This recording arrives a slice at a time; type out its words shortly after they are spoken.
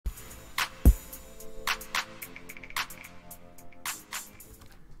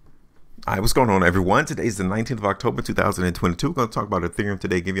Hi, what's going on, everyone? Today is the 19th of October, 2022. We're going to talk about Ethereum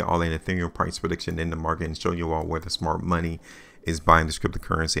today, give you all an Ethereum price prediction in the market and show you all where the smart money is buying this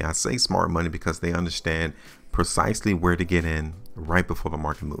cryptocurrency. I say smart money because they understand precisely where to get in right before the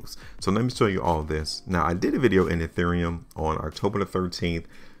market moves. So let me show you all this. Now, I did a video in Ethereum on October the 13th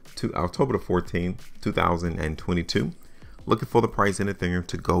to October the 14th, 2022, looking for the price in Ethereum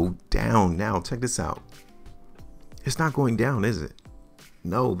to go down. Now, check this out. It's not going down, is it?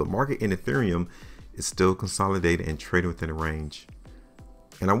 No, the market in Ethereum is still consolidated and trading within a range.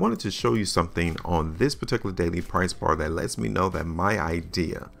 And I wanted to show you something on this particular daily price bar that lets me know that my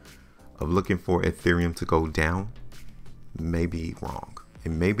idea of looking for Ethereum to go down may be wrong.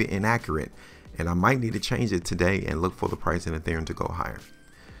 It may be inaccurate. And I might need to change it today and look for the price in Ethereum to go higher.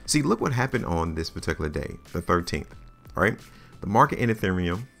 See, look what happened on this particular day, the 13th, right? The market in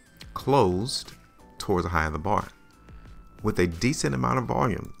Ethereum closed towards the high of the bar with a decent amount of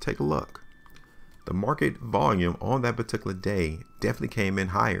volume. Take a look. The market volume on that particular day definitely came in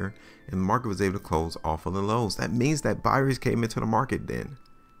higher, and the market was able to close off of the lows. That means that buyers came into the market then.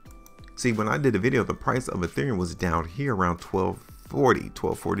 See, when I did the video, the price of Ethereum was down here around 1240,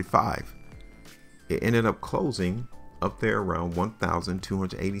 1245. It ended up closing up there around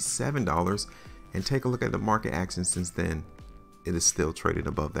 $1,287. And take a look at the market action since then. It is still trading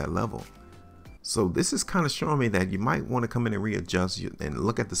above that level. So this is kind of showing me that you might want to come in and readjust and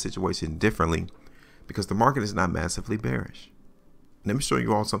look at the situation differently because the market is not massively bearish. Let me show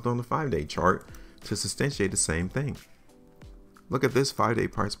you all something on the 5-day chart to substantiate the same thing. Look at this 5-day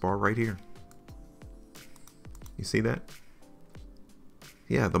price bar right here. You see that?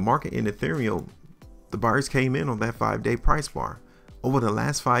 Yeah, the market in Ethereum, the buyers came in on that 5-day price bar. Over the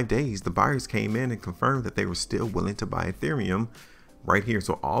last 5 days, the buyers came in and confirmed that they were still willing to buy Ethereum right here.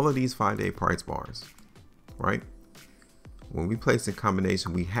 So all of these 5-day price bars, right? When we place in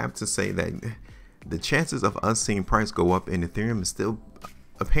combination, we have to say that the chances of us seeing price go up in Ethereum is still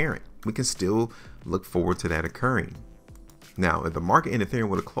apparent. We can still look forward to that occurring. Now, if the market in Ethereum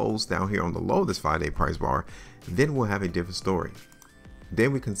would have closed down here on the low of this 5-day price bar, then we'll have a different story.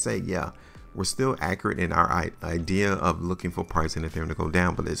 Then we can say, yeah, we're still accurate in our idea of looking for price in Ethereum to go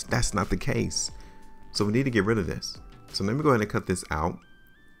down, but that's not the case. So we need to get rid of this. So let me go ahead and cut this out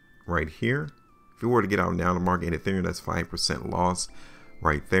right here. If you were to get out now, the market in Ethereum, that's 5% loss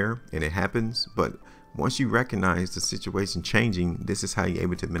right there. And it happens. But once you recognize the situation changing, this is how you're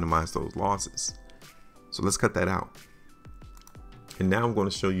able to minimize those losses. So let's cut that out. And now I'm going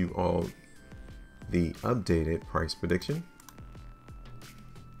to show you all the updated price prediction.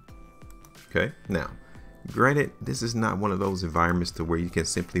 Okay, now, granted, this is not one of those environments to where you can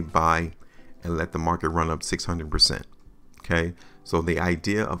simply buy and let the market run up 600%. Okay, so the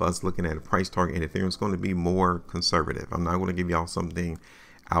idea of us looking at a price target in Ethereum is going to be more conservative. I'm not going to give y'all something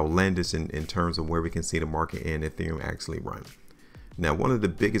outlandish in terms of where we can see the market in Ethereum actually run. Now, one of the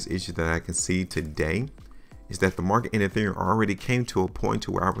biggest issues that I can see today is that the market in Ethereum already came to a point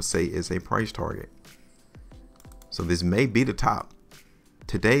to where I would say is a price target. So this may be the top.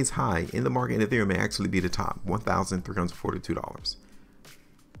 Today's high in the market in Ethereum may actually be the top, $1,342.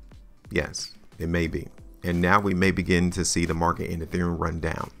 Yes, it may be. And now we may begin to see the market in Ethereum run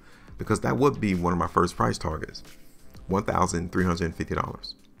down because that would be one of my first price targets,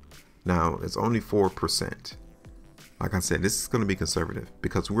 $1,350. Now it's only 4%. Like I said, this is going to be conservative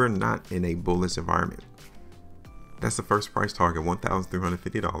because we're not in a bullish environment. That's the first price target,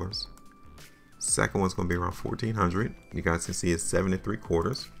 $1,350. Second one's going to be around $1,400. You guys can see it's 7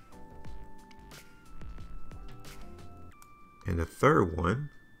 3/4. And the third one,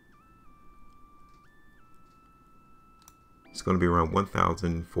 it's going to be around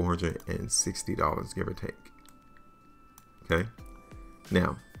 $1,460, give or take. Okay.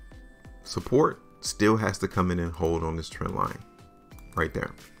 Now, support still has to come in and hold on this trend line right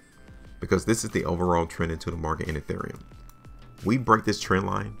there, because this is the overall trend into the market in Ethereum. We break this trend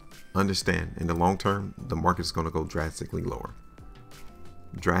line, understand in the long term, the market is going to go drastically lower.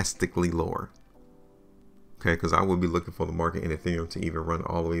 Drastically lower. Okay, because I will be looking for the market in Ethereum to even run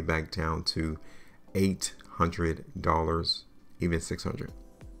all the way back down to $800, even $600,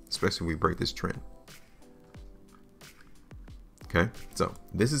 especially if we break this trend. Okay, so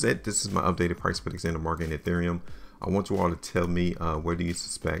this is it. This is my updated price prediction in the market in Ethereum. I want you all to tell me where do you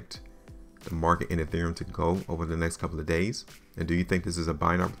suspect the market in Ethereum to go over the next couple of days, and do you think this is a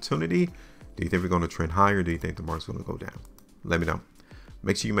buying opportunity? Do you think we're going to trend higher? Do you think the market's going to go down? Let me know.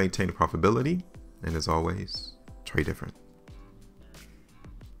 Make sure you maintain the profitability, and as always, trade different.